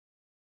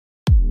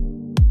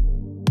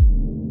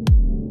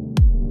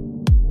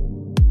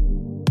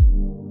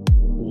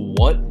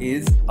What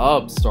is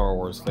up, Star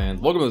Wars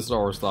fans? Welcome to the Star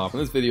Wars Stop. In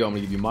this video, I'm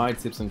going to give you my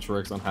tips and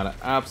tricks on how to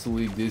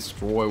absolutely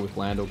destroy with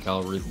Lando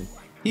Calrissian.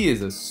 He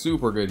is a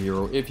super good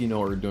hero if you know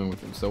what you're doing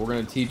with him, so we're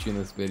going to teach you in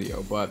this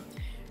video. But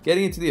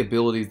getting into the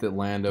abilities that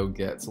Lando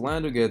gets.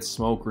 Lando gets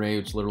Smoke Grenade,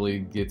 which literally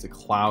gets a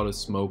cloud of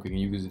smoke, and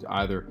you can use it to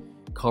either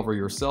cover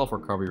yourself or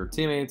cover your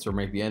teammates or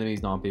make the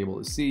enemies not be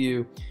able to see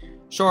you.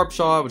 Sharp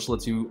Shot, which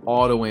lets you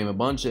auto-aim a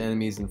bunch of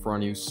enemies in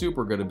front of you,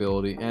 super good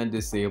ability. And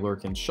Disabler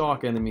can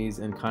shock enemies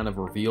and kind of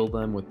reveal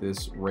them with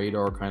this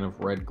radar kind of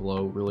red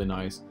glow, really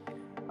nice.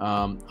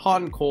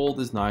 Hot and Cold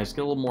is nice,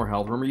 get a little more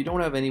health. Remember, you don't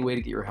have any way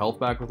to get your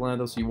health back with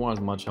Lando, so you want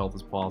as much health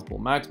as possible.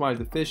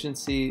 Maximize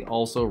Efficiency,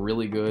 also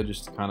really good,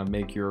 just to kind of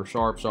make your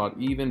Sharp Shot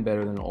even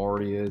better than it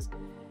already is.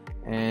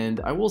 And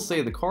I will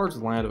say the cards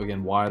with Lando,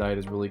 again, Wide-Eyed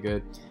is really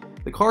good.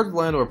 The cards with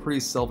Lando are pretty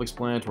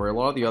self-explanatory. A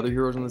lot of the other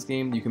heroes in this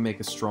game, you can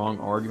make a strong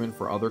argument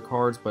for other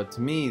cards, but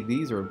to me,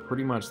 these are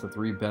pretty much the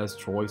three best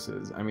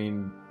choices. I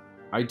mean,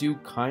 I do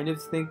kind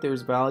of think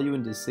there's value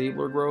in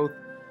Disabler growth,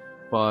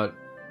 but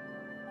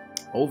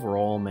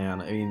overall,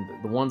 man, I mean,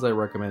 the ones I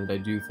recommended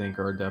I do think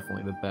are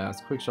definitely the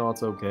best. Quick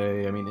Shot's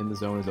okay, I mean, In the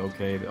Zone is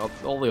okay,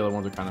 all the other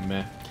ones are kind of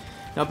meh.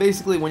 Now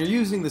basically, when you're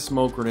using the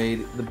Smoke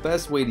Grenade, the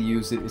best way to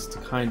use it is to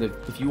kind of,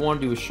 if you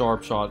want to do a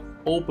Sharp Shot,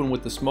 open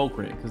with the Smoke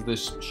Grenade, because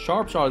this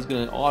Sharp Shot is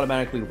going to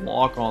automatically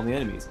lock on the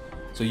enemies.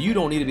 So you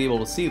don't need to be able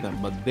to see them,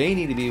 but they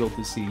need to be able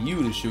to see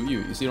you to shoot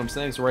you. You see what I'm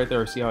saying? So right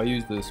there, see how I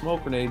use the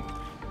Smoke Grenade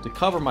to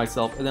cover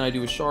myself, and then I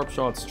do a Sharp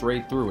Shot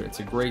straight through it. It's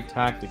a great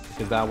tactic,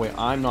 because that way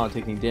I'm not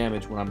taking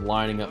damage when I'm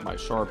lining up my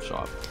Sharp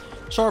Shot.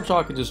 Sharp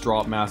Shot can just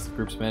drop massive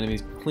groups of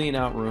enemies, clean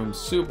out rooms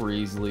super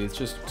easily. It's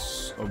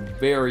just a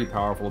very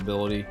powerful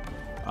ability.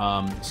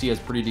 She has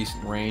pretty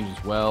decent range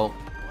as well.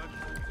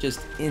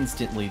 Just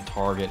instantly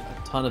target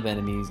a ton of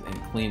enemies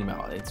and clean them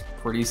out. It's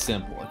pretty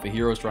simple. If a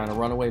hero's trying to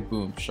run away,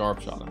 boom,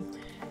 Sharp Shot him.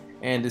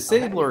 And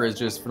Disabler is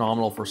just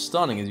phenomenal for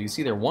stunning. As you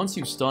see there, once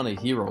you stun a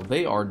hero,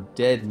 they are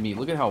dead meat.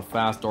 Look at how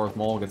fast Darth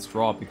Maul gets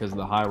dropped because of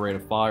the high rate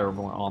of fire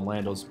on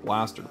Lando's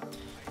blaster.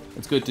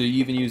 It's good to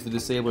even use the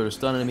Disabler to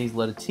stun enemies,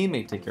 let a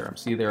teammate take care of them.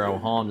 See there how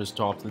Han just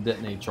dropped the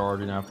detonate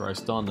charge and after I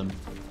stunned him.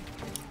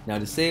 Now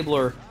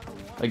Disabler,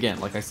 again,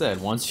 like I said,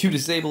 once you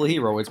disable a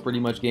hero, it's pretty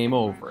much game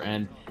over.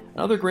 And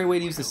another great way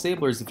to use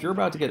Disabler is if you're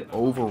about to get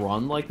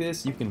overrun like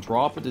this, you can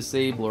drop a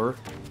Disabler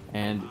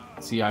and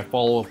see I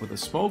follow up with a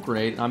Smoke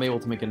Grenade and I'm able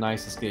to make a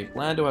nice escape.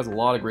 Lando has a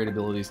lot of great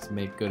abilities to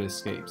make good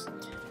escapes.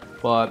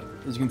 But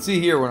as you can see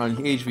here, when on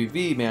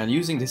HVV, man,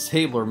 using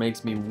Disabler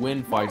makes me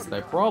win fights that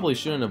I probably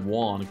shouldn't have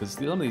won because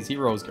some of these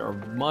heroes are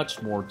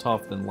much more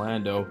tough than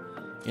Lando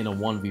in a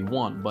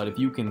 1v1. But if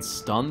you can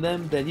stun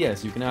them, then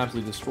yes, you can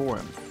absolutely destroy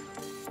them.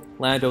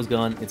 Lando's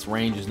gun, its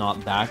range is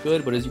not that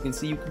good, but as you can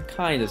see, you can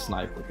kind of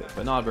snipe with it,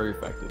 but not very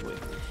effectively.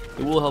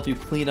 It will help you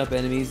clean up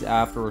enemies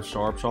after a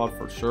Sharp Shot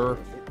for sure,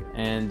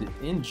 and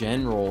in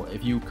general,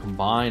 if you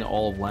combine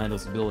all of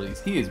Lando's abilities,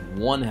 he is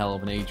one hell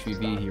of an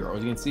HVV hero.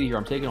 As you can see here,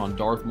 I'm taking on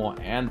Darth Maul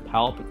and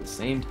Palp at the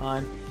same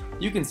time.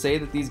 You can say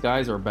that these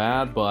guys are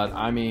bad, but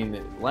I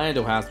mean,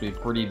 Lando has to be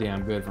pretty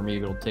damn good for me to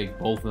be able to take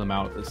both of them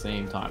out at the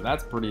same time.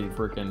 That's pretty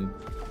freaking,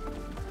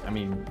 I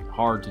mean,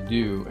 hard to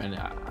do, and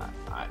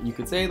you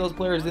could say those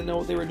players didn't know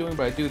what they were doing,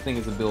 but I do think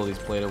his abilities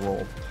played a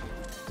role.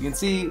 You can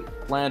see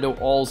Lando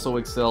also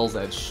excels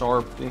at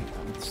Sharp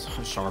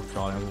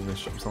Shot, I'm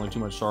selling too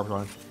much Sharp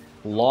Shot,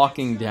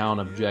 locking down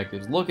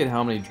objectives. Look at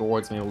how many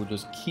droids I'm able to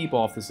just keep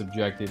off this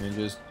objective and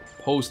just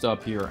post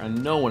up here,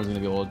 and no one is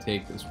going to be able to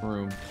take this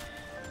room.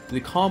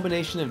 The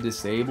combination of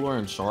Disabler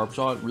and Sharp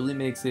Shot really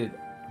makes it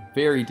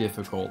very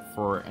difficult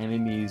for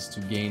enemies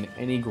to gain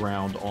any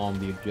ground on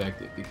the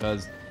objective,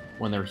 because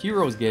when their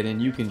heroes get in,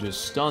 you can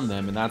just stun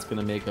them, and that's going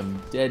to make them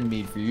dead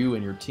meat for you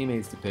and your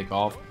teammates to pick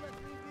off.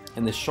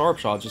 And the Sharp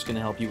Shot is just going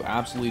to help you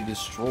absolutely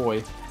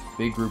destroy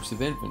big groups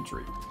of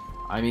infantry.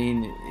 I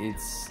mean,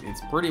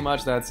 it's pretty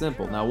much that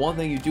simple. Now, one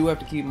thing you do have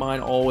to keep in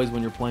mind always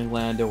when you're playing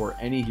Lando or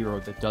any hero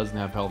that doesn't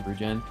have health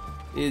regen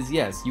is,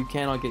 yes, you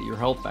cannot get your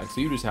health back,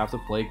 so you just have to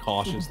play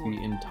cautious the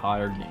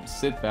entire game.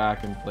 Sit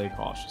back and play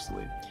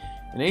cautiously.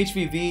 In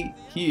HVV,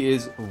 he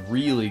is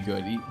really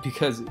good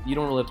because you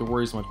don't really have to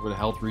worry so much about the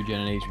health regen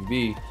in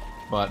HVV,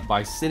 but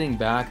by sitting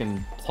back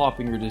and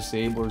plopping your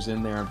Disablers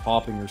in there and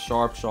popping your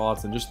Sharp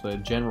Shots and just the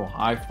general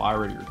high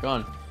fire rate of your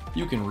gun,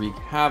 you can wreak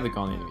havoc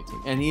on the enemy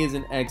team. And he is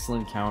an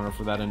excellent counter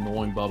for that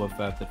annoying Boba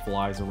Fett that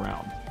flies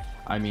around.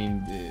 I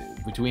mean,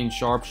 between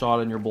Sharp Shot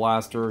and your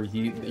blaster,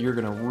 you're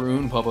going to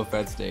ruin Boba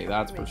Fett's day,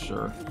 that's for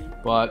sure.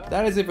 But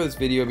that is it for this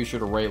video. Be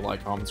sure to rate,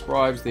 like, comment,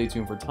 subscribe. Stay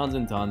tuned for tons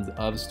and tons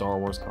of Star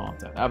Wars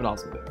content. Have an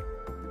awesome day.